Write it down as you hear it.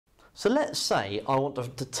So let's say I want to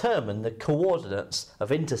determine the coordinates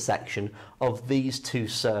of intersection of these two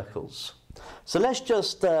circles. So let's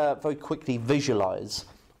just very quickly visualise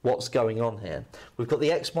what's going on here. We've got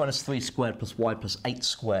the x minus 3 squared plus y plus 8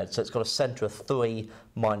 squared, so it's got a centre of 3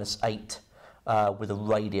 minus 8 with a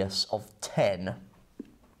radius of 10.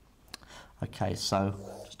 Okay, so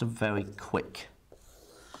just a very quick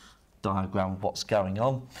diagram of what's going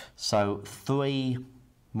on. So 3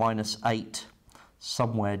 minus 8,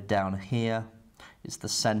 somewhere down here is the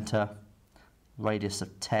centre, radius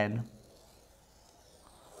of 10.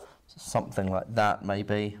 So something like that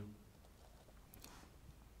maybe.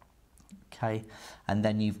 Okay, and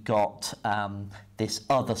then you've got this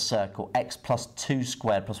other circle, x plus 2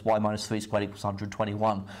 squared plus y minus 3 squared equals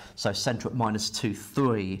 121. So centre at minus 2,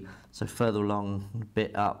 3. So further along, a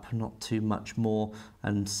bit up, not too much more,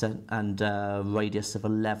 and radius of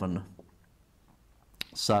 11.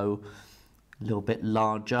 So a little bit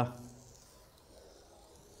larger.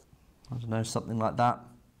 I don't know, something like that.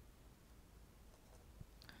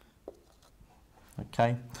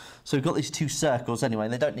 Okay, so we've got these two circles anyway.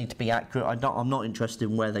 They don't need to be accurate. I'm not interested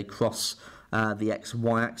in where they cross the x and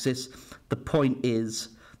y axis. The point is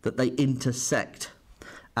that they intersect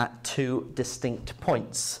at two distinct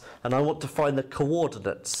points, and I want to find the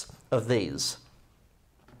coordinates of these.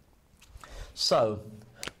 So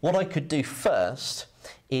what I could do first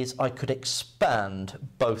is I could expand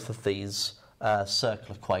both of these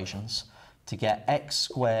circle equations to get x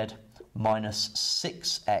squared minus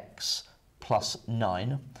 6x plus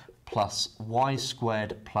 9 plus y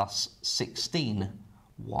squared plus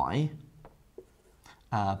 16y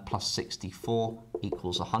plus 64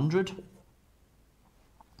 equals 100.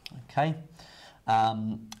 Okay,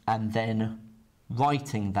 and then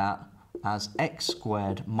writing that as x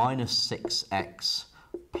squared minus 6x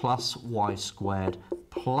plus y squared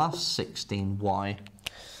plus 16y.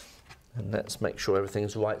 And let's make sure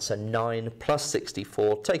everything's right. So 9 plus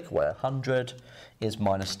 64, take away 100, is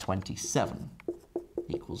minus 27,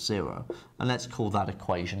 equals 0. And let's call that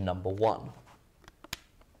equation number 1.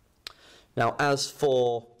 Now, as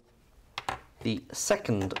for the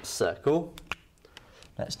second circle,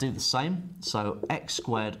 let's do the same. So x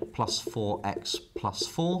squared plus 4x plus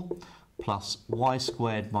 4 plus y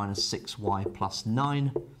squared minus 6y plus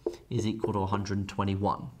 9 is equal to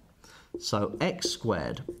 121. So x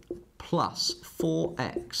squared plus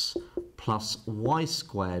 4x plus y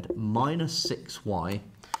squared minus 6y,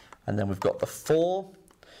 and then we've got the 4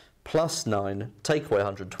 plus 9, take away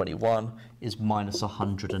 121, is minus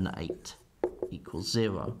 108, equals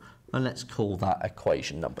 0. And let's call that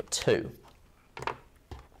equation number 2.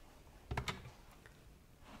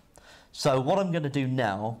 So what I'm going to do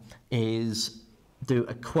now is do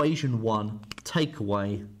equation 1, take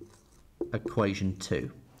away equation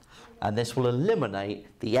 2. And this will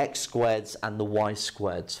eliminate the x squareds and the y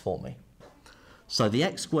squareds for me. So the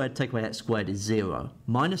x squared take away x squared is 0.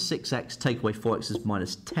 Minus 6x take away 4x is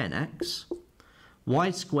minus 10x.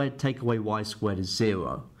 Y squared take away y squared is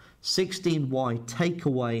 0. 16y take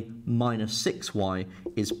away minus 6y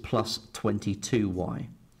is plus 22y.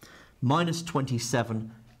 Minus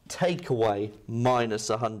 27 take away minus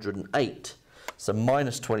 108. So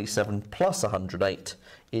minus 27 plus 108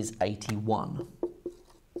 is 81.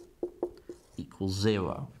 Equals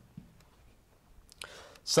 0.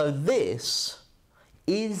 So this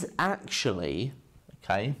is actually,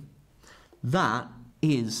 okay, that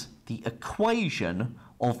is the equation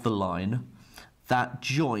of the line that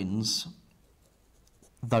joins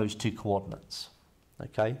those two coordinates,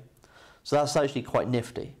 okay? So that's actually quite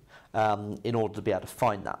nifty in order to be able to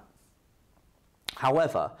find that.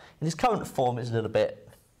 However, in its current form, it's a little bit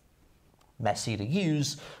messy to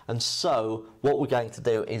use, and so what we're going to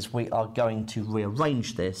do is we are going to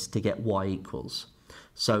rearrange this to get y equals.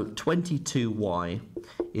 So 22y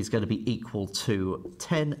is going to be equal to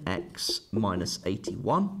 10x minus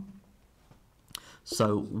 81.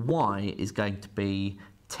 So y is going to be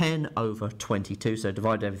 10 over 22, so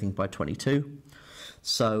divide everything by 22.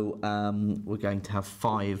 So we're going to have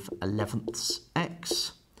 5/11ths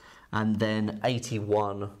x, and then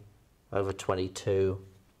 81 over 22.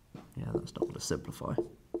 Yeah, that's not going to simplify.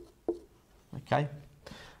 Okay,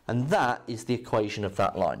 and that is the equation of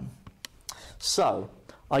that line. So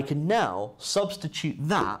I can now substitute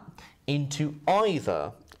that into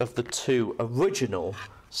either of the two original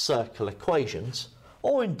circle equations,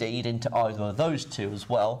 or indeed into either of those two as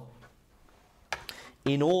well,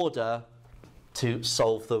 in order to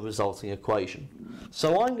solve the resulting equation.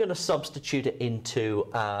 So I'm going to substitute it into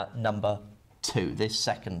number 2, this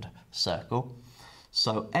second circle.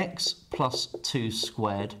 So x plus 2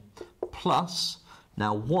 squared plus,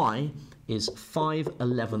 now y is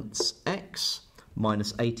 5/11 x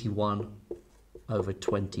minus 81 over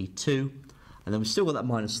 22. And then we've still got that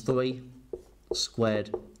minus 3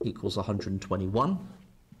 squared equals 121.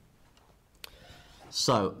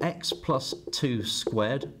 So x plus 2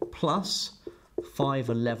 squared plus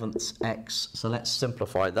 5/11 x. So let's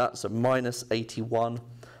simplify that. So minus 81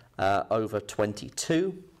 over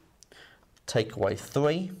 22. Take away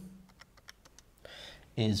 3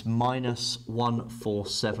 is minus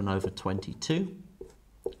 147 over 22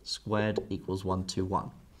 squared equals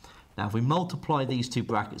 121. Now if we multiply these two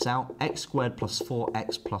brackets out, x squared plus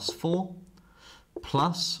 4x plus 4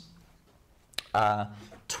 plus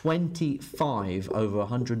 25 over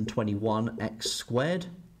 121 x squared,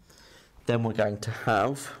 then we're going to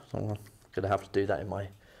have, I'm going to have to do that in my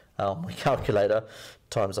calculator,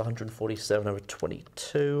 times 147 over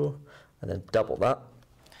 22 and then double that.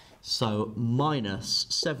 So minus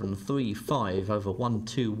 735 over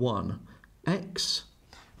 121 x,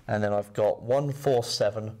 and then I've got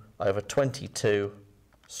 147 over 22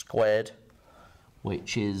 squared,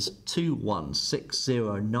 which is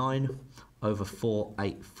 21609 over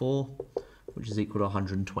 484, which is equal to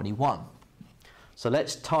 121. So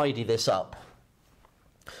let's tidy this up.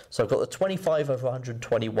 So I've got the 25 over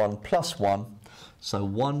 121 plus 1, so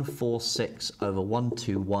 146 over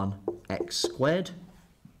 121 x squared.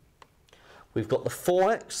 We've got the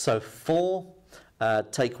 4x, so 4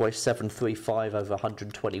 take away 735 over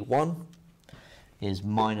 121 is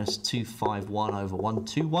minus 251 over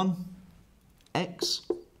 121 x.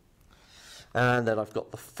 And then I've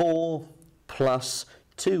got the 4 plus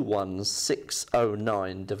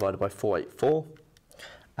 21609 divided by 484,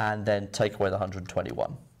 and then take away the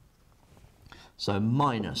 121. So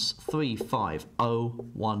minus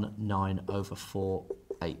 35019 over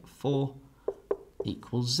 484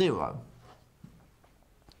 equals 0.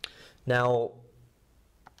 Now,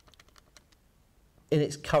 in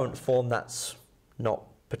its current form, that's not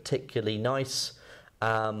particularly nice,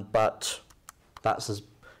 but that's as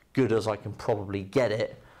good as I can probably get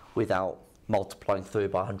it without multiplying through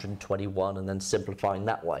by 121 and then simplifying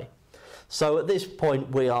that way. So at this point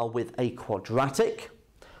we are with a quadratic,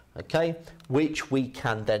 okay, which we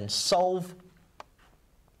can then solve.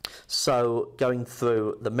 So going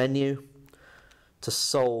through the menu to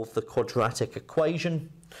solve the quadratic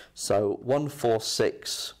equation, so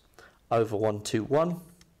 146 over 121,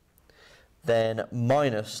 then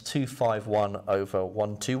minus 251 over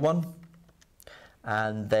 121,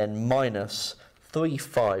 and then minus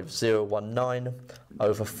 35019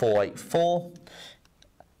 over 484,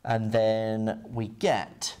 and then we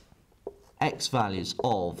get x values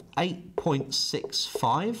of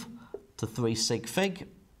 8.65 to 3 sig fig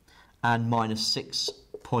and minus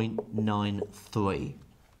 6.93.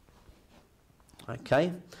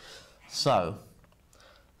 Okay, so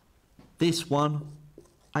this one,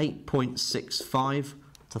 8.65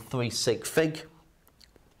 to 3 sig fig.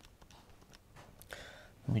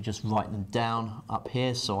 Let me just write them down up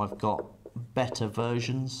here so I've got better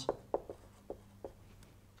versions.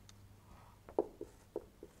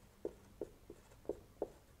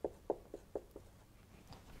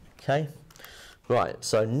 Okay, right,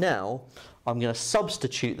 so now I'm going to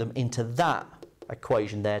substitute them into that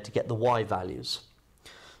equation there to get the y values.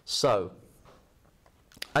 So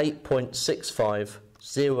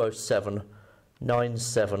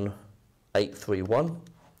 8.650797,831.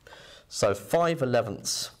 So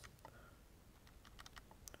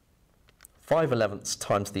 5/11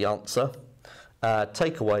 times the answer,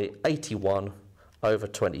 take away 81 over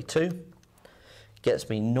 22, gets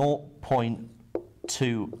me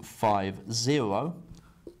 0.250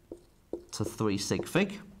 to 3 sig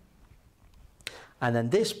fig. And then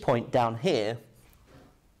this point down here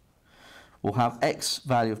will have x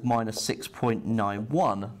value of minus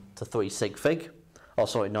 6.91 to 3 sig fig. Oh,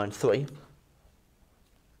 sorry, 93.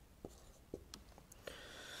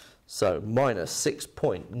 So minus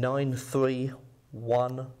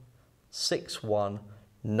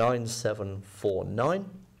 6.9316197949.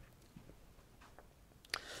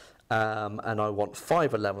 And I want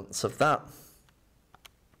 5/11 of that.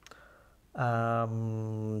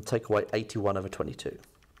 Take away 81 over 22.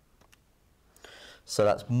 So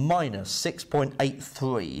that's minus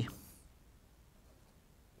 6.83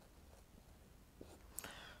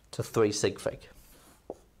 to 3 sig fig.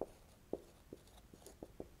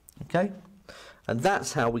 Okay, and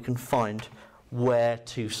that's how we can find where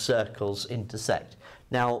two circles intersect.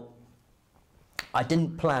 Now, I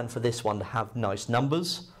didn't plan for this one to have nice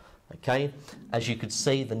numbers. Okay, as you could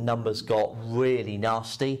see, the numbers got really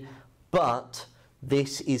nasty, but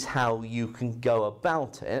this is how you can go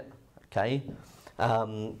about it. Okay,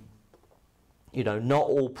 You know, not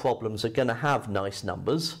all problems are going to have nice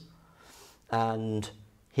numbers, and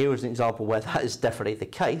here is an example where that is definitely the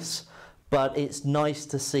case, but it's nice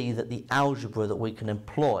to see that the algebra that we can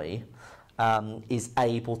employ is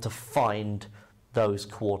able to find those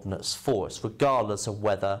coordinates for us, regardless of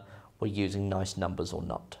whether we're using nice numbers or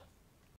not.